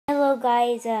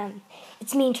guys,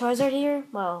 it's me and Charizard here.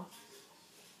 Well,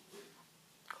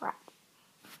 crap.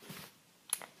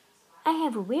 I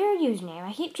have a weird username.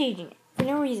 I keep changing it for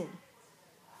no reason.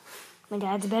 My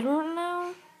dad's bedroom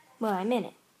now? Well, I'm in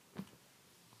it.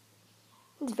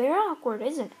 It's very awkward,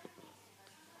 isn't it?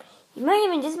 You might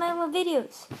even just my little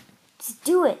videos. Just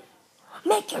do it.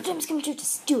 Make your dreams come true.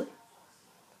 Just do it.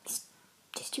 Just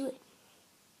do it.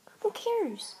 Who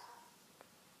cares?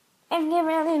 I've never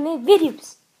really made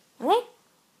videos. Okay?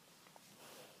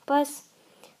 Plus,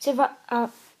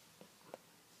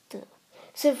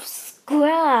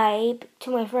 subscribe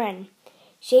to my friend,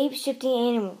 Shape-Shifting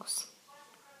Animals.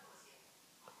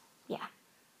 Yeah.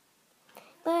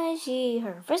 But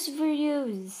her first video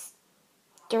is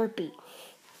derpy.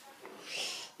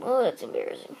 Oh, that's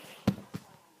embarrassing.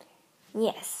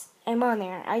 Yes, I'm on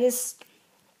there.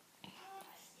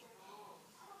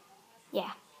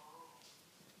 Yeah.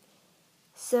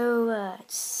 So,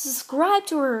 subscribe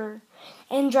to her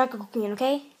and Dragon Queen,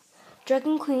 okay?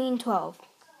 Dragon Queen 12.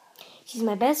 She's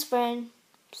my best friend,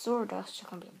 sort of, she's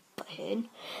gonna be a butthead,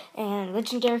 and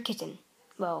Legendary Kitten.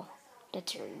 Well,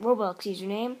 that's her Roblox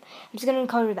username. I'm just gonna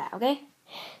call her that, okay?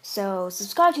 So,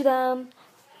 subscribe to them.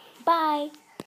 Bye.